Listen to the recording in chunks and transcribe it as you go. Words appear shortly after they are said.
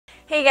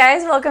Hey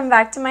guys, welcome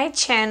back to my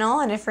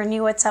channel, and if you're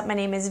new, what's up? My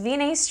name is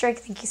vianney.strick.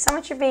 Thank you so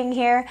much for being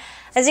here.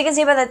 As you can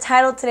see by the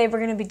title, today we're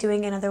going to be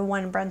doing another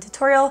one brand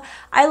tutorial.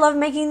 I love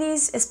making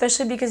these,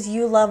 especially because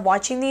you love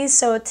watching these.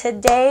 So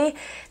today,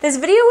 this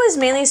video was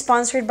mainly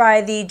sponsored by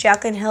the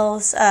Jaclyn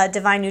Hill's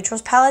Divine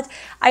Neutrals palette.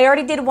 I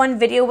already did one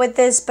video with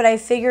this, but I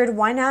figured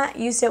why not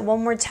use it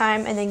one more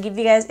time and then give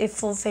you guys a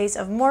full face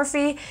of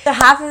Morphe. So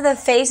half of the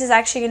face is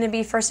actually going to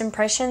be first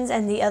impressions,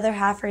 and the other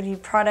half are going to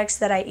be products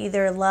that I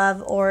either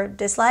love or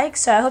dislike.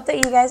 So I hope that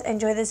you guys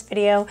enjoy this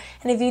video,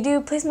 and if you do,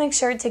 please make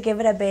sure to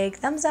give it a big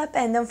thumbs up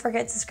and don't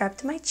forget to subscribe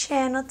to my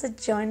channel to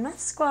join my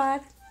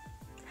squad.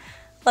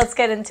 Let's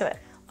get into it.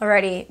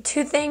 Alrighty,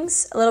 two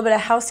things, a little bit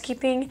of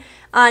housekeeping.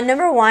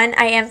 Number one,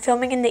 I am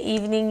filming in the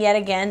evening yet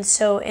again,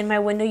 so in my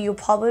window you'll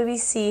probably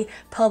see,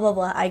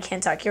 I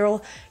can't talk.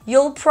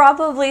 You'll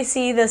probably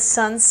see the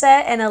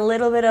sunset and a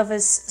little bit of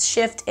a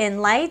shift in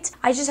light.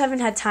 I just haven't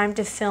had time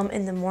to film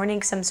in the morning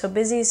because I'm so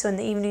busy, so in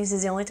the evenings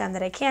is the only time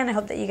that I can. I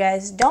hope that you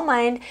guys don't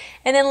mind.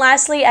 And then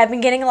lastly, I've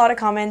been getting a lot of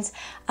comments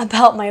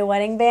about my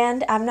wedding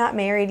band. I'm not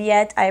married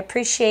yet. I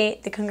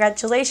appreciate the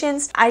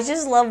congratulations. I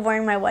just love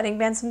wearing my wedding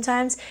band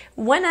sometimes.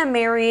 When I'm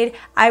married,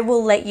 I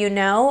will let you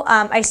know.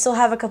 I still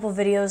have a couple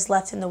videos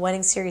left in the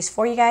wedding series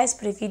for you guys,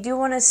 but if you do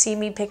want to see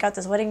me pick out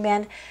this wedding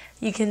band,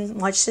 you can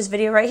watch this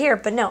video right here.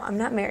 But no, I'm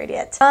not married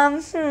yet. I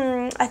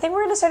think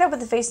we're gonna start out with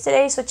the face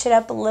today, switch it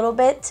up a little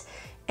bit.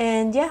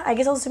 And yeah, I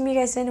guess I'll zoom you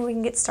guys in and we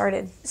can get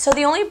started. So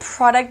the only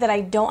product that I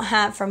don't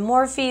have from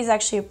Morphe is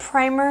actually a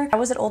primer. I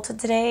was at Ulta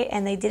today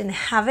and they didn't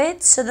have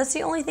it, so that's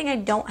the only thing I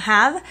don't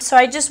have. So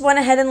I just went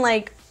ahead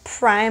and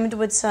primed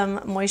with some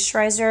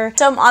moisturizer.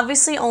 So I'm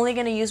obviously only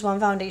gonna use one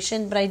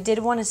foundation, but I did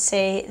want to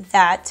say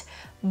that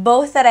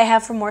both that I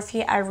have from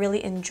Morphe I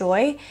really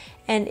enjoy,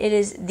 and it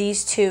is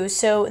these two.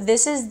 So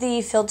this is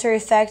the Filter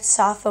Effect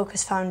Soft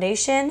Focus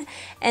Foundation,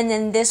 and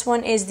then this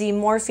one is the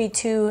Morphe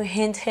 2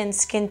 Hint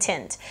Skin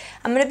Tint.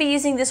 I'm going to be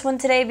using this one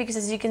today because,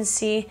 as you can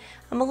see,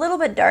 I'm a little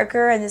bit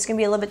darker and this is going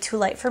to be a little bit too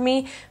light for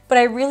me, but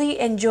I really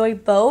enjoy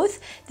both.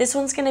 This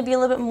one's going to be a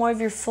little bit more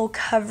of your full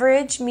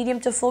coverage, medium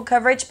to full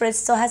coverage, but it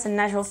still has a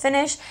natural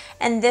finish.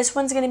 And this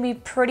one's going to be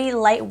pretty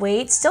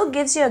lightweight, still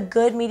gives you a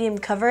good medium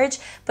coverage,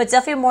 but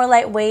definitely more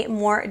lightweight,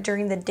 more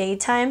during the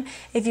daytime.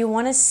 If you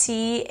want to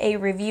see a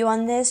review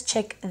on this,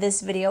 check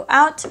this video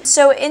out.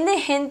 So in the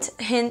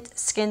Hint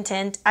Skin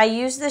Tint, I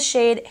use the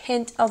shade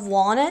Hint of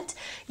Walnut.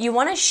 You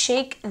want to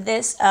shake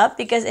this up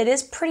because it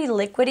is pretty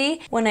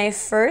liquidy. When I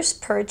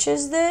first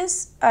purchased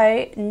this,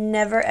 I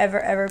never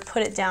ever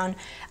put it down.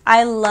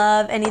 I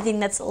love anything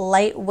that's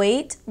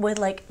lightweight with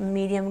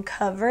medium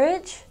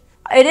coverage.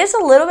 It is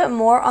a little bit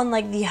more on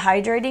the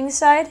hydrating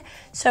side,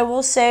 so I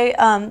will say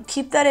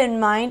keep that in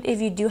mind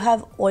if you do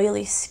have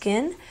oily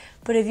skin.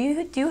 But if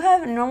you do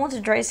have normal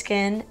to dry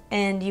skin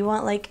and you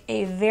want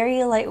a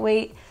very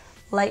lightweight,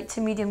 light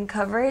to medium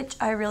coverage,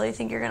 I really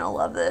think you're gonna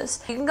love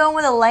this. You can go in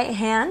with a light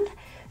hand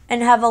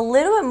and have a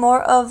little bit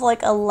more of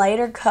a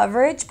lighter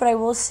coverage, but I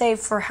will say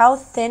for how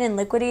thin and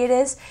liquidy it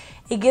is,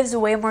 it gives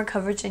way more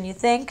coverage than you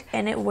think,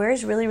 and it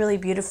wears really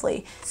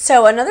beautifully.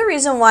 So another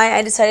reason why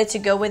I decided to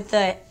go with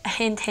the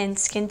Hint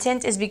Skin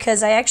Tint is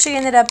because I actually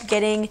ended up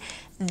getting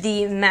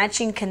the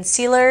matching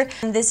concealer.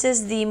 And this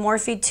is the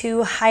Morphe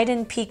 2 Hide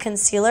and Peak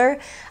Concealer.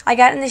 I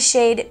got in the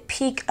shade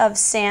Peak of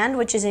Sand,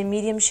 which is a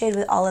medium shade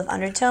with olive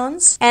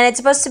undertones. And it's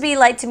supposed to be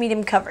light to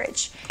medium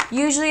coverage.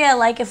 Usually I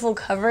like a full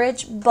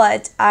coverage,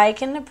 but I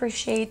can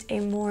appreciate a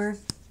more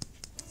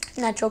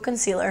natural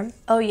concealer.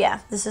 Oh yeah,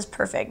 this is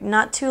perfect.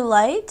 Not too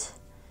light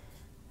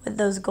with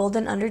those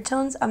golden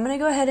undertones. I'm gonna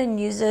go ahead and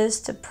use this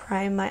to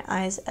prime my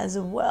eyes as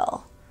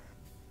well.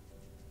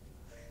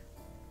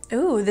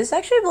 Ooh, this is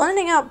actually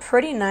blending out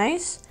pretty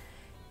nice.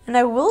 And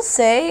I will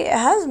say it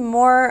has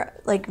more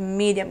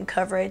medium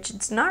coverage.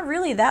 It's not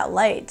really that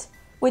light,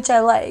 which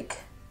I like.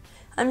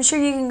 I'm sure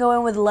you can go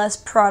in with less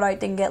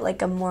product and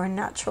get a more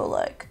natural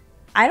look.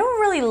 I don't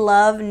really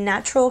love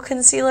natural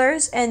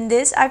concealers, and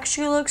this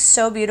actually looks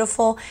so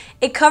beautiful.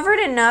 It covered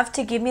enough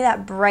to give me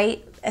that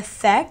bright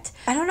effect.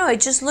 I don't know, it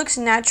just looks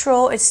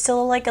natural. It's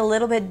still a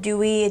little bit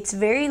dewy. It's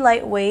very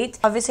lightweight.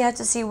 Obviously I have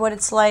to see what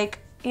it's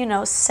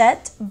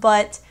set,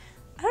 but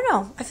I don't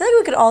know. I feel like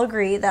we could all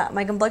agree that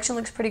my complexion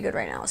looks pretty good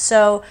right now.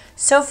 So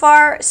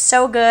far,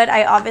 so good.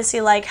 I obviously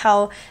like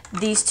how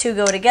these two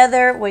go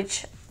together,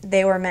 which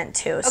they were meant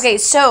to. Okay,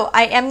 so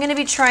I am going to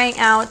be trying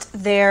out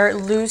their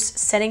loose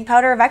setting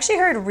powder. I've actually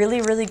heard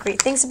really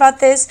great things about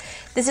this.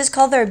 This is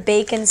called their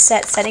Bacon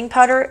Set Setting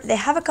Powder. They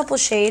have a couple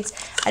shades.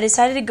 I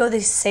decided to go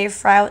the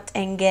safe route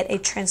and get a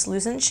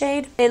translucent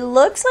shade. It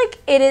looks like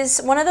it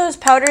is one of those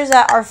powders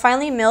that are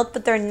finely milled,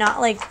 but they're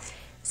not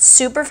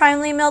super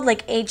finely milled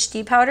like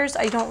HD powders.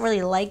 I don't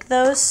really like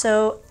those,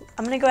 so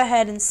I'm gonna go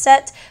ahead and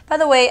set. By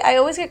the way, I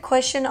always get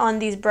questioned on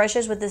these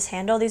brushes with this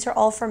handle. These are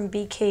all from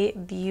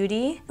BK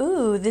Beauty.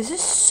 Ooh, this is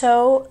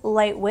so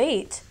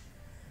lightweight.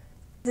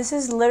 This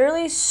is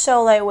literally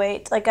so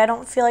lightweight. I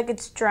don't feel like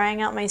it's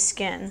drying out my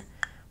skin,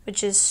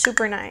 which is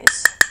super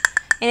nice.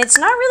 And it's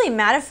not really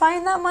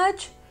mattifying that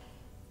much.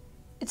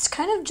 It's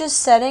kind of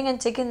just setting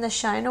and taking the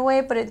shine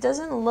away, but it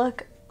doesn't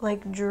look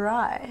like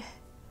dry.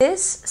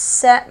 This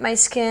set my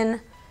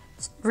skin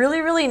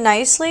really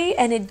nicely,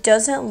 and it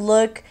doesn't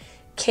look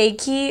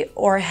cakey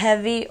or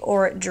heavy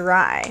or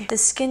dry. The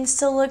skin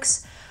still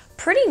looks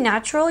pretty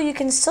natural. You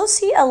can still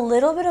see a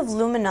little bit of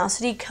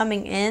luminosity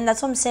coming in.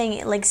 That's what I'm saying.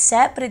 It like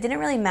set, but it didn't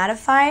really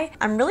mattify.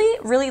 I'm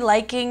really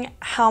liking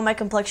how my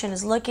complexion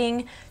is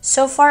looking.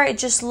 So far, it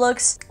just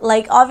looks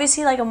like,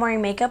 obviously like I'm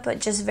wearing makeup, but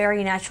just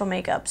very natural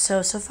makeup.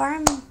 So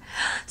far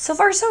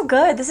so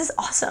good. This is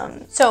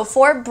awesome. So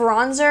for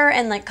bronzer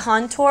and like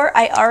contour,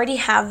 I already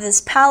have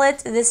this palette.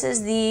 This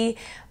is the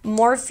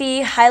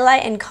Morphe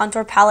Highlight and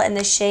Contour Palette in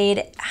the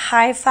shade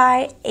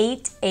Hi-Fi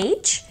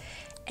 8H.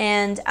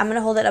 And I'm going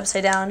to hold it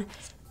upside down.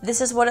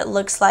 This is what it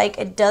looks like.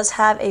 It does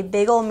have a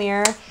big old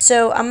mirror.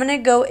 So I'm going to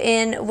go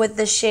in with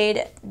the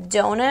shade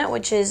Donut,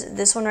 which is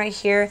this one right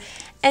here,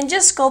 and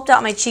just sculpt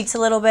out my cheeks a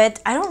little bit.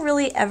 I don't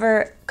really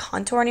ever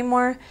contour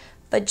anymore,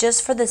 but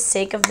just for the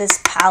sake of this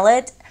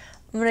palette,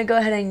 I'm going to go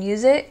ahead and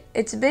use it.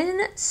 It's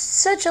been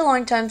such a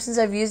long time since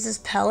I've used this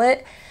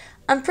palette.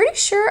 I'm pretty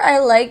sure I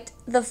liked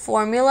the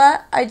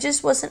formula. I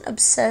just wasn't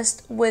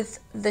obsessed with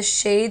the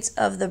shades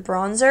of the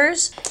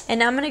bronzers. And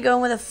now I'm going to go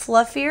in with a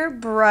fluffier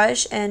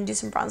brush and do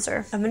some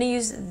bronzer. I'm going to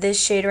use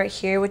this shade right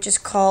here, which is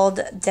called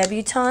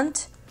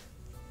Debutante.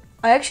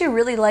 I actually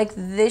really like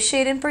this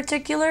shade in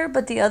particular,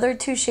 but the other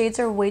two shades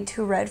are way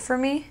too red for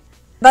me.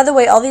 By the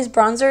way, all these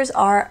bronzers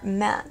are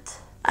matte.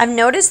 I've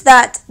noticed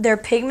that they're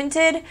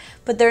pigmented,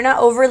 but they're not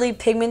overly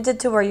pigmented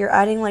to where you're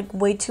adding like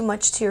way too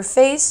much to your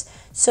face.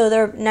 So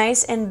they're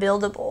nice and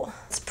buildable.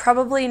 It's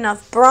probably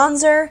enough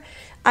bronzer.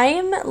 I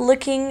am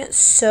looking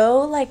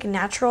so like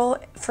natural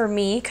for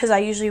me because I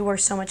usually wear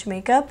so much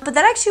makeup. But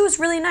that actually was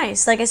really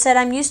nice. Like I said,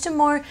 I'm used to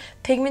more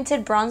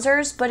pigmented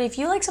bronzers, but if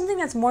you like something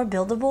that's more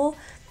buildable,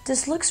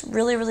 this looks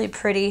really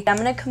pretty. I'm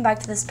gonna come back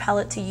to this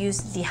palette to use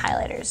the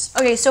highlighters.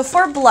 Okay, so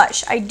for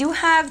blush, I do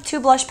have two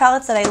blush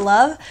palettes that I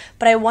love,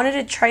 but I wanted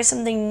to try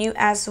something new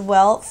as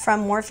well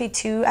from Morphe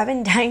too. I've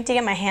been dying to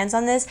get my hands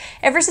on this.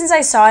 Ever since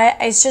I saw it,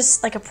 it's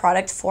just like a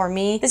product for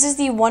me. This is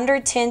the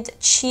Wondertint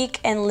Cheek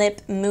and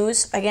Lip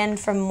Mousse, again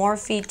from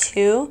Morphe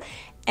 2.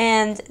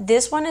 And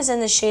this one is in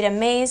the shade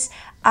Amaze.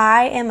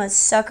 I am a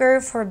sucker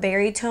for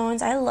berry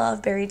tones. I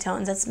love berry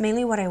tones. That's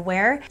mainly what I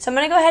wear. So I'm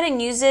going to go ahead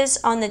and use this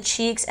on the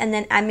cheeks and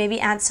then maybe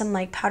add some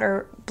like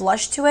powder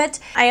blush to it.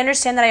 I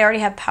understand that I already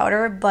have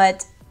powder,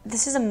 but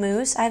this is a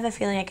mousse. I have a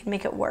feeling I can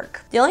make it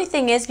work. The only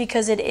thing is,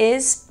 because it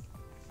is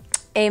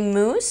a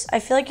mousse, I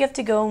feel like you have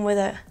to go in with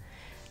a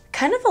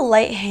kind of a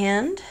light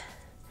hand.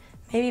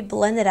 Maybe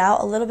blend it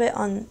out a little bit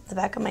on the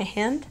back of my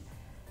hand.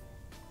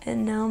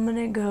 And now I'm going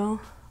to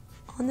go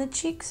on the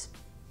cheeks.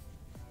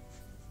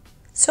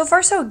 So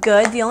far so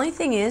good. The only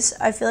thing is,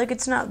 I feel like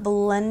it's not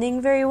blending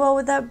very well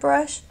with that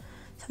brush.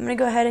 So I'm going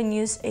to go ahead and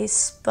use a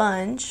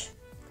sponge.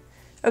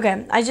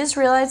 Okay, I just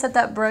realized that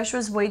that brush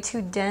was way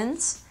too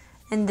dense,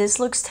 and this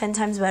looks 10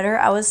 times better.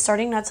 I was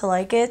starting not to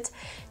like it.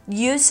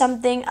 Use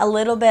something a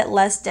little bit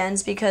less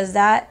dense because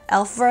that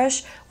e.l.f.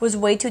 brush was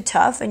way too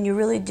tough, and you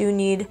really do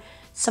need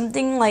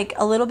something like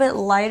a little bit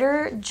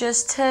lighter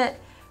just to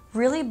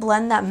really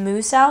blend that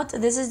mousse out.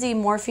 This is the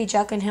Morphe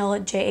Jaclyn Hill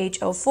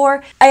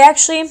JH04. I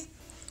actually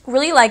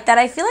really like that.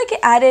 I feel like it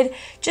added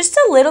just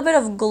a little bit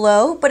of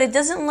glow, but it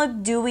doesn't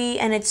look dewy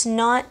and it's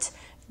not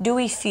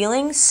dewy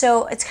feeling,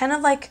 so it's kind of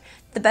like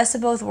the best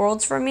of both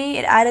worlds for me.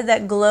 It added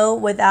that glow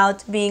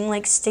without being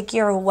like sticky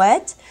or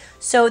wet,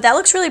 so that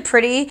looks really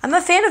pretty. I'm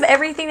a fan of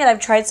everything that I've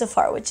tried so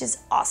far, which is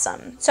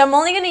awesome. So I'm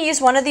only going to use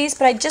one of these,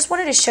 but I just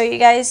wanted to show you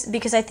guys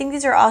because I think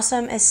these are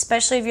awesome,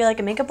 especially if you're like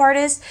a makeup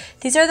artist.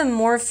 These are the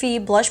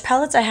Morphe blush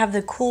palettes. I have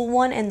the cool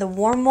one and the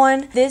warm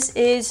one. This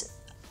is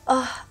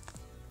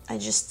I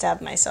just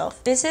stabbed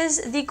myself. This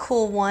is the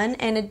cool one,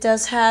 and it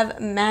does have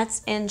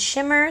mattes and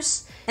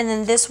shimmers. And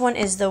then this one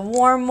is the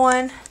warm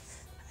one.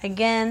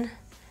 Again,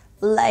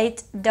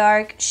 light,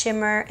 dark,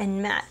 shimmer,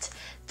 and matte.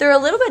 They're a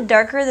little bit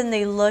darker than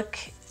they look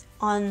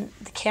on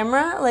the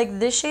camera. Like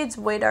this shade's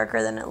way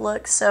darker than it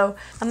looks. So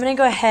I'm gonna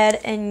go ahead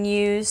and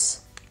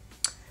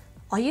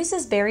I'll use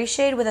this berry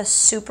shade with a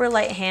super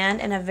light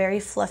hand and a very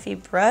fluffy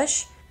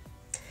brush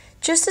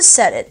just to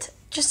set it.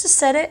 Just to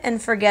set it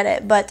and forget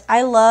it. But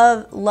I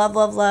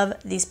love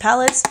these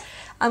palettes.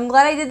 I'm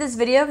glad I did this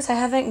video because I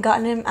haven't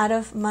gotten them out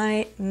of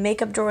my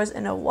makeup drawers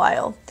in a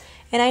while.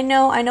 And I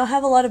know I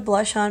have a lot of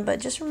blush on, but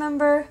just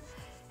remember,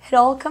 it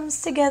all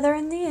comes together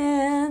in the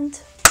end.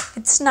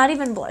 It's not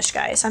even blush,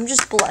 guys. I'm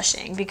just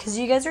blushing because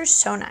you guys are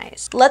so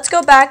nice. Let's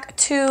go back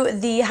to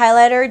the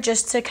highlighter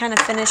just to kind of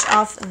finish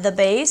off the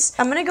base.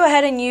 I'm going to go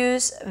ahead and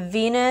use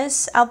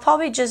Venus. I'll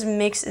probably just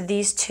mix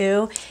these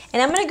two.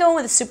 And I'm going to go in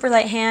with a super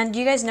light hand.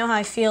 You guys know how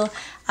I feel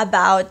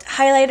about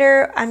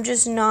highlighter. I'm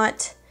just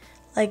not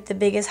like the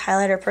biggest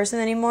highlighter person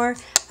anymore.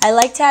 I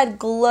like to add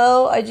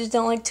glow. I just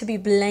don't like to be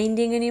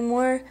blinding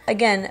anymore.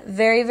 Again,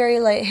 very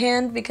light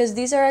hand because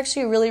these are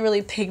actually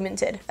really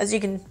pigmented, as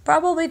you can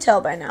probably tell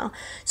by now.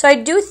 So I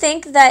do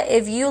think that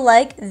if you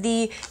like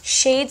the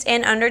shades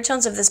and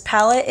undertones of this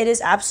palette, it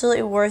is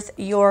absolutely worth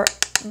your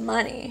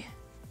money.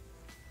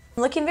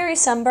 I'm looking very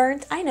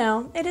sunburned. I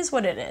know, it is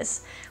what it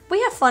is.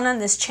 We have fun on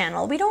this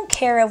channel. We don't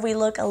care if we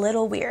look a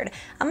little weird.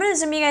 I'm gonna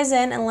zoom you guys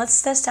in and let's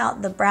test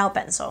out the brow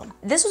pencil.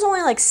 This was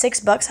only like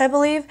 $6, I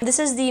believe. This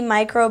is the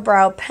micro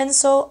brow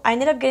pencil. I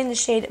ended up getting the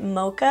shade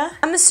Mocha.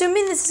 I'm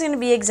assuming this is gonna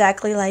be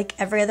exactly like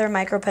every other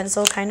micro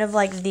pencil, kind of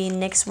like the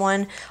NYX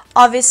one.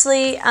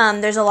 Obviously,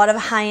 there's a lot of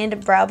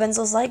high-end brow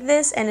pencils like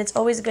this, and it's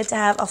always good to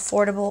have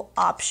affordable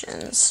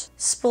options.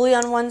 Spoolie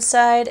on one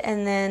side,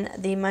 and then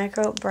the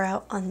micro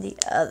brow on the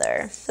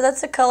other. So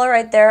that's the color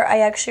right there. I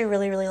actually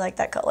really, really like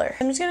that color.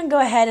 I'm just gonna go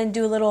ahead and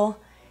do little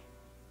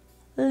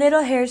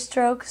hair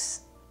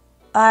strokes.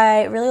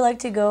 I really like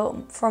to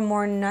go for a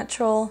more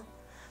natural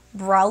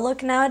brow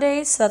look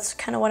nowadays, so that's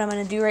kind of what I'm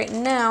gonna do right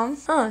now.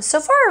 So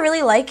far I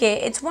really like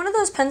it. It's one of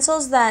those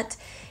pencils that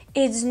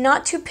it's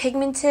not too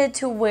pigmented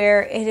to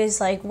where it is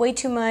like way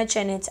too much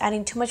and it's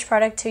adding too much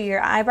product to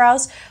your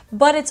eyebrows,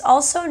 but it's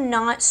also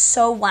not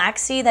so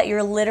waxy that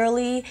you're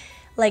literally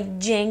like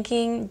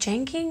yanking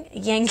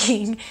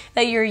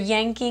that you're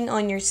yanking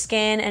on your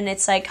skin and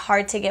it's like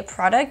hard to get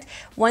product.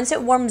 Once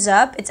it warms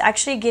up, it's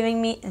actually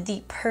giving me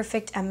the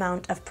perfect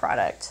amount of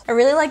product. I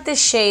really like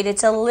this shade.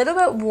 It's a little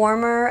bit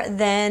warmer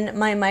than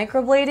my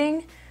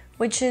microblading,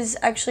 which is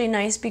actually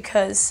nice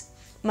because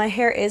my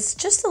hair is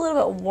just a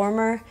little bit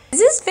warmer. Is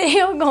this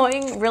video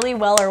going really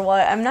well or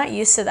what? I'm not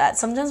used to that.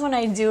 Sometimes when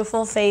I do a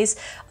full face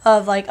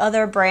of like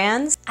other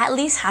brands, at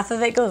least half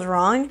of it goes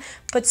wrong.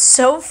 But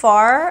so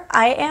far,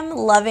 I am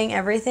loving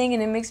everything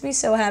and it makes me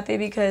so happy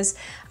because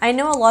I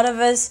know a lot of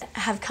us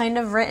have kind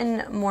of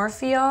written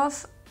Morphe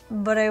off,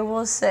 but I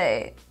will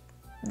say,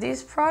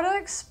 these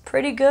products,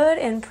 pretty good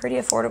and pretty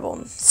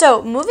affordable.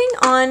 So moving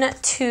on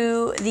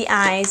to the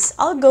eyes,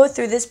 I'll go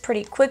through this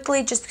pretty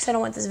quickly just because I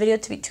don't want this video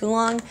to be too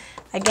long.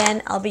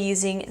 Again, I'll be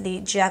using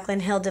the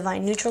Jaclyn Hill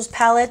Divine Neutrals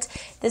palette.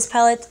 This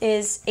palette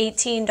is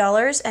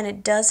 $18 and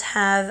it does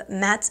have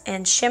mattes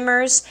and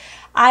shimmers.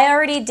 I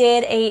already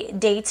did a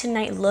day to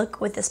night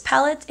look with this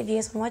palette. If you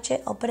guys want to watch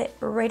it, I'll put it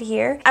right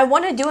here. I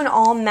want to do an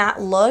all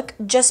matte look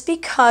just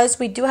because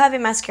we do have a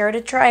mascara to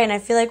try and I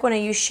feel like when I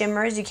use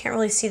shimmers, you can't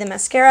really see the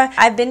mascara.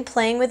 I've been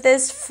playing with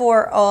this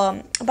for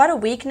about a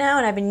week now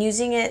and I've been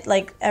using it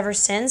like ever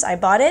since I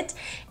bought it.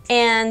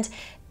 And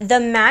the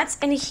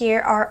mattes in here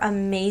are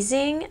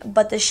amazing,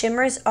 but the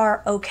shimmers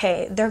are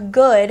okay. They're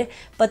good,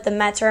 but the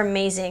mattes are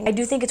amazing. I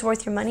do think it's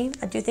worth your money.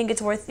 I do think it's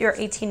worth your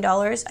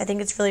 $18. I think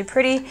it's really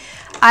pretty.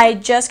 I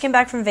just came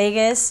back from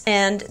Vegas,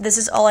 and this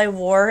is all I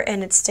wore,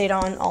 and it stayed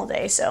on all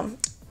day, so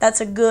that's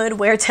a good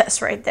wear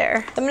test right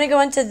there. I'm gonna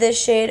go into this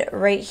shade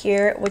right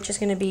here, which is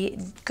gonna be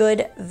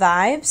Good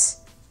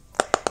Vibes.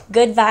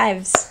 Good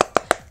Vibes.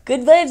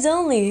 Good vibes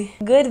only.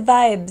 Good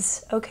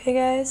vibes. Okay,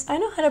 guys? I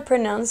know how to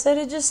pronounce it.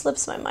 It just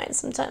slips my mind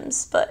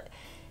sometimes. But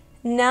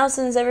now,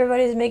 since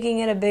everybody's making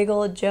it a big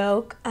old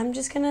joke, I'm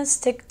just gonna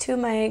stick to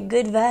my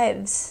good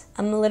vibes.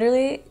 I'm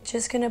literally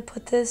just gonna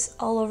put this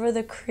all over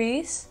the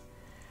crease.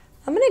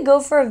 I'm gonna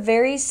go for a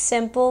very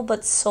simple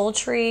but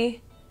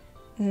sultry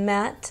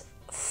matte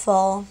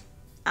fall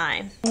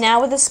eye.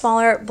 Now with a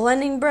smaller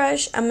blending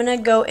brush, I'm gonna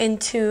go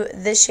into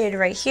this shade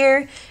right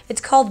here.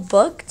 It's called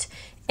Booked.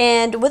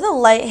 And with a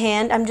light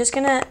hand, I'm just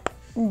gonna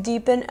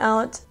deepen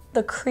out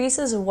the crease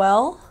as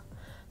well,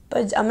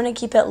 but I'm gonna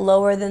keep it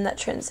lower than that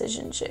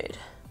transition shade.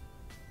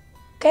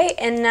 Okay,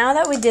 and now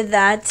that we did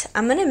that,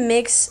 I'm gonna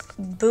mix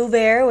Boo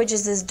Bear, which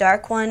is this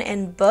dark one,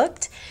 and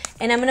Booked,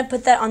 and I'm gonna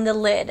put that on the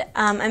lid.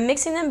 I'm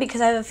mixing them because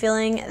I have a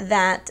feeling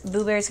that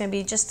Boo Bear is gonna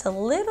be just a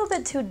little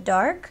bit too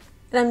dark.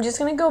 And I'm just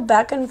going to go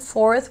back and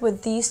forth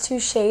with these two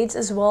shades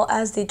as well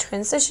as the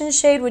transition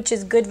shade, which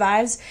is Good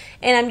Vibes.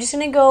 And I'm just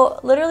going to go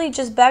literally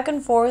just back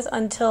and forth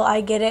until I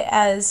get it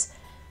as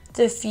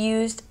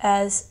diffused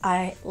as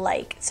I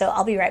like. So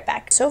I'll be right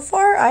back. So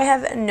far, I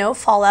have no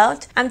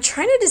fallout. I'm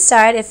trying to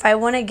decide if I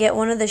want to get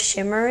one of the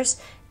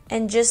shimmers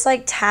and just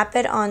like tap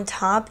it on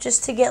top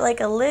just to get like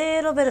a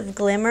little bit of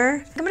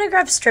glimmer. I'm gonna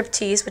grab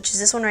Striptease, which is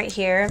this one right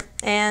here,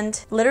 and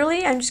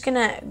literally I'm just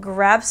gonna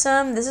grab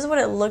some. This is what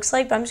it looks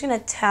like, but I'm just gonna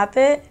tap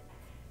it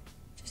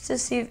just to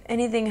see if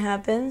anything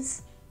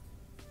happens.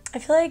 I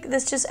feel like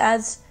this just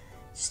adds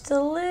just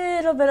a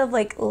little bit of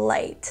like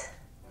light.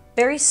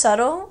 Very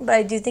subtle, but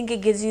I do think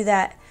it gives you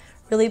that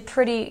really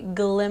pretty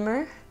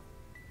glimmer.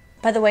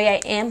 By the way, I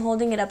am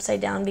holding it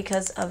upside down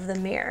because of the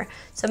mirror.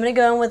 So I'm going to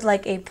go in with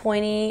like a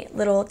pointy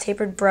little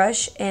tapered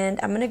brush, and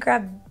I'm going to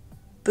grab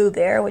Boo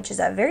Bear, which is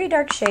that very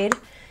dark shade,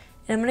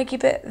 and I'm going to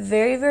keep it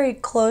very, very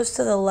close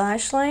to the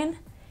lash line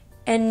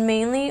and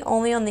mainly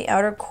only on the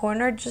outer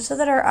corner just so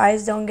that our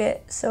eyes don't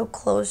get so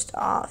closed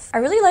off. I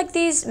really like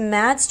these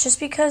mattes just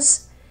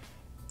because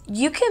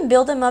you can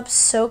build them up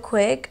so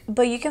quick,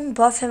 but you can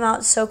buff them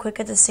out so quick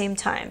at the same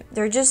time.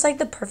 They're just like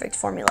the perfect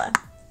formula.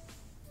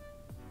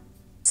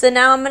 So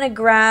now I'm going to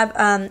grab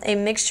a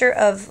mixture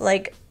of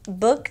like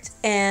Booked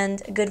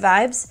and Good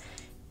Vibes,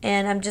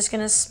 and I'm just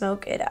going to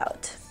smoke it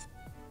out.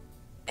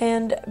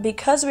 And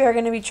because we are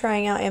going to be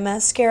trying out a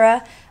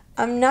mascara,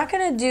 I'm not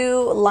going to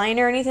do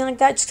liner or anything like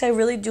that, just because I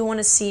really do want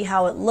to see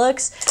how it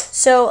looks.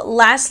 So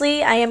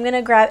lastly, I am going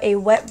to grab a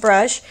wet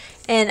brush,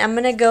 and I'm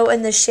going to go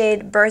in the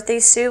shade Birthday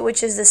Suit,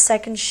 which is the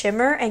second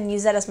shimmer, and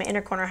use that as my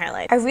inner corner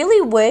highlight. I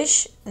really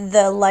wish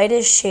the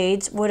lightest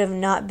shades would have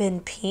not been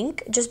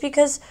pink, just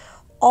because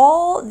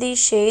all these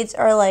shades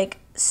are like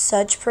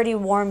such pretty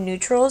warm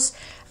neutrals.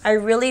 I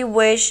really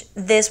wish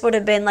this would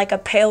have been like a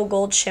pale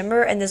gold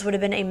shimmer and this would have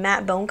been a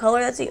matte bone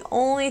color. That's the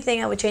only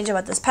thing I would change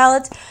about this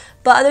palette.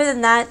 But other than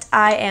that,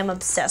 I am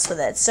obsessed with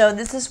it. So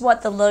this is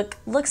what the look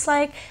looks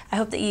like. I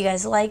hope that you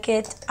guys like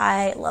it.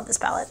 I love this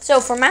palette. So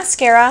for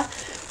mascara,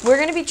 we're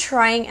going to be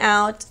trying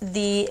out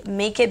the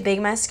Make It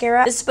Big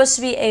mascara. This is supposed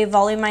to be a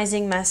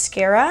volumizing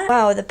mascara.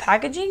 Wow, the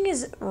packaging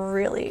is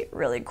really,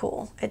 really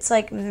cool. It's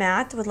like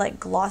matte with like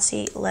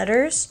glossy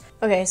letters.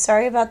 Okay,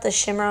 sorry about the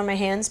shimmer on my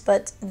hands,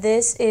 but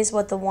this is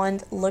what the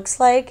wand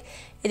looks like.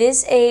 It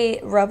is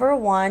a rubber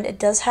wand. It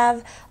does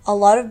have a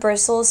lot of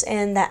bristles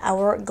and that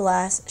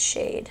hourglass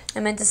shade. I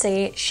meant to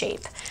say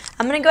shape.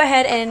 I'm going to go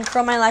ahead and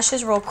curl my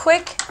lashes real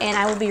quick, and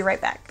I will be right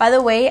back. By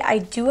the way, I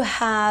do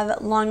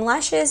have long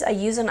lashes. I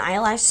use an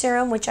eyelash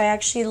serum, which I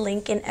actually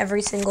link in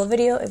every single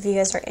video if you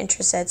guys are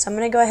interested. So I'm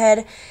going to go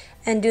ahead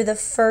and do the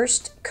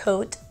first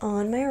coat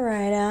on my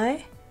right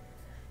eye.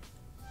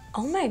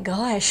 Oh my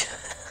gosh.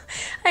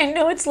 I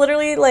know it's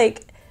literally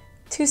like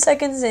 2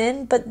 seconds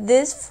in, but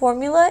this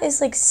formula is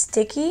like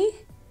sticky,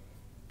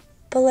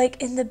 but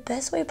like in the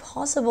best way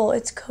possible.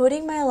 It's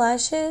coating my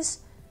lashes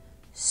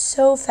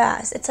so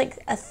fast. It's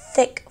like a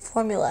thick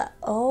formula.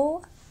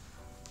 Oh,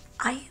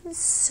 I am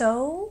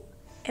so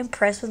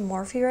impressed with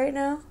Morphe right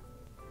now.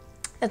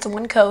 That's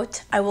one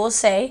coat. I will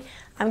say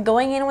I'm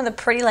going in with a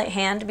pretty light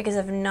hand, because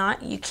if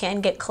not, you can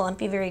get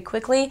clumpy very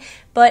quickly.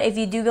 But if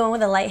you do go in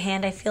with a light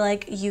hand, I feel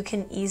like you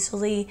can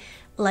easily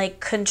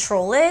like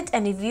control it.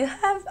 And if you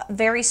have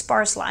very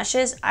sparse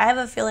lashes, I have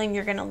a feeling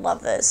you're gonna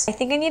love this. I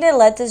think I need to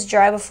let this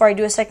dry before I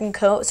do a second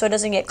coat so it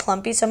doesn't get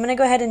clumpy. So I'm gonna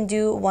go ahead and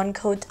do one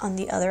coat on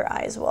the other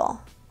eye as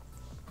well.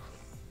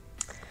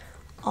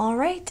 All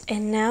right,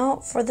 and now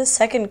for the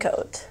second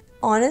coat.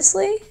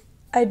 Honestly,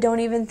 I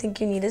don't even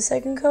think you need a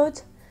second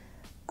coat.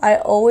 I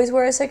always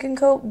wear a second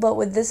coat, but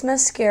with this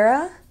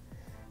mascara,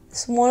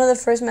 it's one of the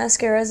first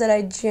mascaras that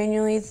I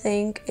genuinely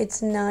think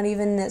it's not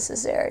even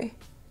necessary.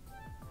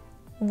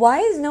 Why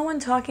is no one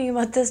talking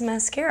about this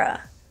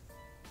mascara?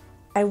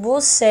 I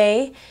will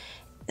say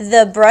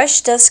the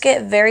brush does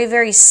get very,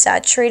 very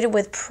saturated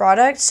with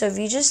product, so if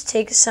you just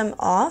take some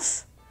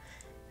off,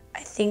 I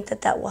think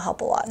that that will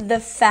help a lot. The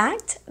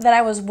fact that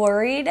I was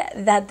worried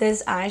that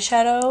this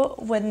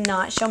eyeshadow would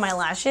not show my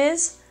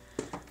lashes,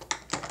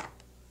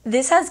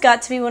 this has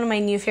got to be one of my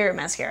new favorite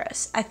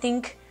mascaras. I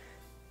think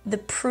the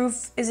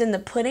proof is in the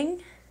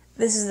pudding.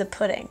 This is the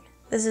pudding.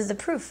 This is the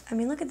proof. I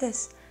mean, look at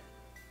this.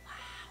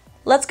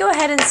 Let's go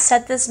ahead and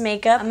set this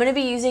makeup. I'm going to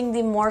be using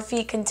the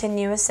Morphe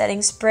Continuous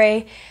Setting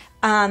Spray.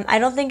 I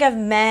don't think I've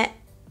met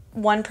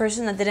one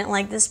person that didn't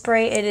like this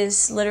spray. It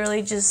is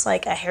literally just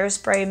like a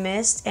hairspray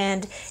mist,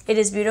 and it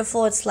is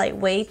beautiful. It's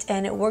lightweight,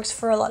 and it works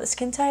for a lot of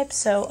skin types.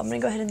 So I'm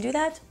going to go ahead and do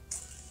that.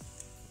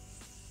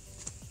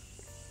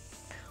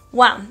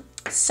 Wow,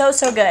 so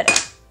good.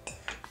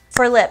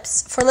 For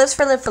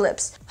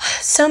lips.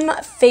 Some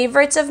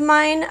favorites of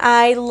mine,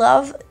 I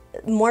love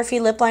Morphe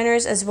lip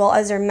liners as well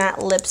as their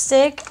matte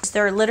lipstick.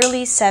 They're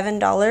literally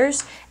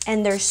 $7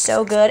 and they're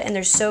so good and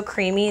they're so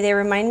creamy. They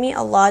remind me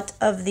a lot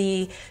of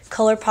the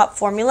ColourPop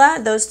formula.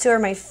 Those two are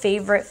my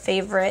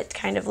favorite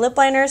kind of lip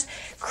liners.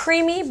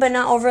 Creamy, but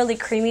not overly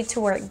creamy to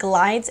where it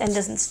glides and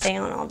doesn't stay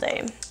on all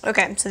day.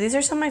 Okay, so these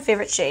are some of my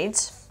favorite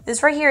shades.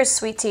 This right here is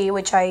Sweet Tea,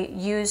 which I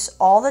use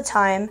all the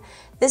time.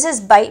 This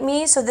is Bite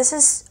Me, so this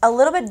is a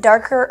little bit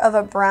darker of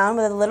a brown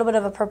with a little bit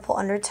of a purple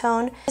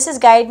undertone. This is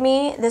Guide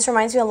Me. This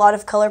reminds me a lot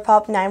of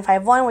ColourPop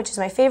 951, which is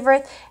my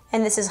favorite.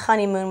 And this is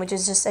Honeymoon, which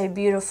is just a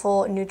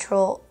beautiful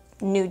neutral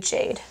nude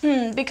shade.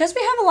 Because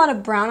we have a lot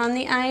of brown on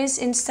the eyes,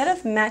 instead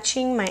of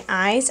matching my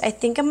eyes, I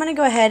think I'm going to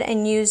go ahead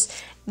and use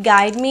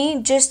Guide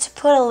Me just to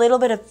put a little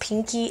bit of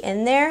pinky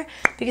in there,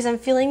 because I'm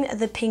feeling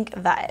the pink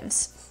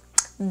vibes.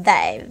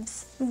 I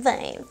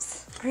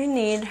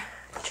need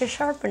to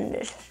sharpen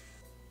this.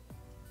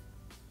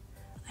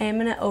 I am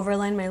going to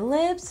overline my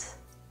lips.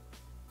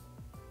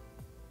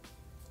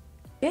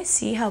 You guys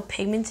see how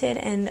pigmented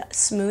and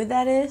smooth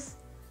that is?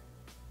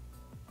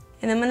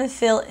 And I'm going to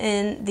fill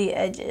in the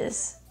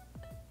edges.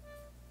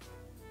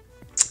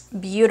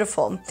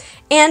 Beautiful.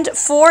 And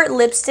for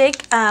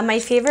lipstick, my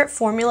favorite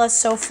formula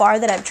so far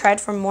that I've tried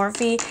from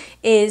Morphe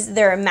is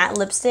their matte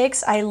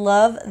lipsticks. I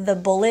love the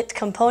bullet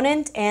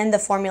component and the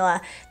formula.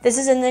 This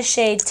is in the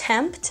shade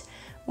Tempt,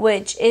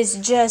 which is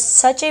just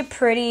such a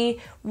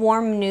pretty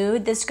warm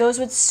nude. This goes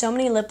with so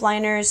many lip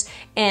liners,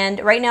 and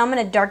right now I'm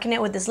going to darken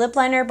it with this lip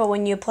liner, but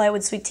when you apply it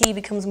with Sweet Tea, it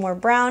becomes more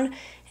brown.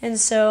 And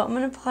so I'm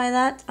going to apply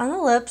that on the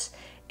lips.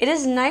 It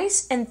is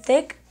nice and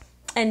thick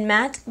and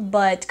matte,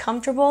 but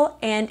comfortable,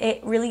 and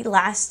it really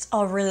lasts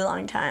a really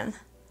long time.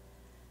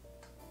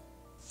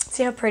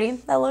 See how pretty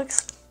that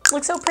looks? It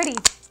looks so pretty.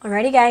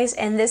 Alrighty guys,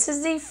 and this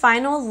is the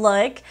final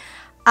look.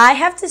 I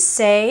have to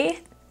say,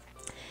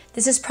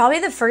 this is probably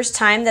the first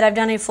time that I've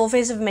done a full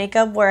face of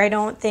makeup where I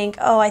don't think,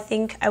 oh, I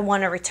think I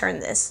want to return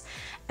this.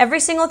 Every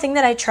single thing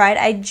that I tried,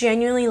 I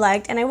genuinely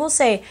liked, and I will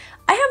say,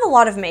 I have a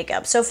lot of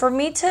makeup, so for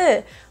me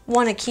to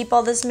want to keep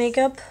all this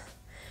makeup,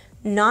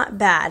 not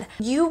bad.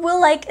 You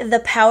will like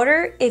the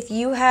powder if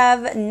you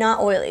have not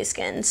oily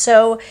skin.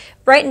 So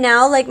right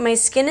now, like, my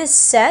skin is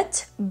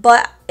set,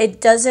 but it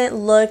doesn't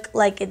look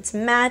like it's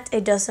matte.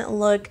 It doesn't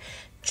look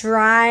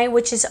dry,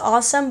 which is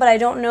awesome, but I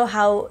don't know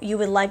how you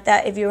would like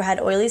that if you had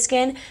oily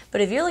skin.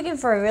 But if you're looking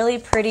for a really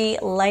pretty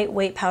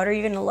lightweight powder,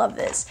 you're gonna love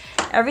this.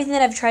 Everything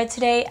that I've tried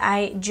today,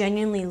 I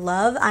genuinely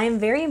love. I am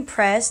very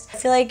impressed. I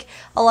feel like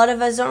a lot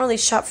of us don't really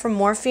shop from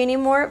Morphe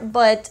anymore,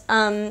 but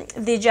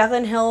the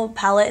Jaclyn Hill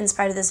palette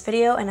inspired this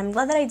video, and I'm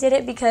glad that I did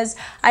it because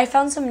I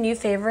found some new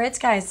favorites.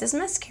 Guys, this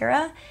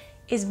mascara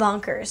is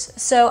bonkers.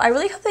 So I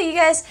really hope that you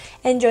guys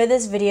enjoy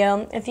this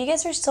video. If you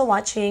guys are still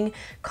watching,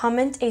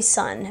 comment a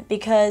sun,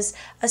 because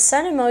a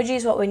sun emoji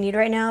is what we need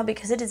right now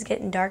because it is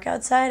getting dark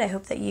outside. I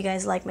hope that you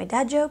guys like my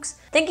dad jokes.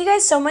 Thank you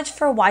guys so much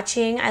for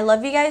watching. I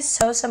love you guys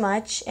so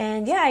much,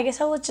 and yeah, I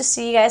guess I will just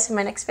see you guys in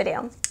my next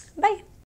video. Bye.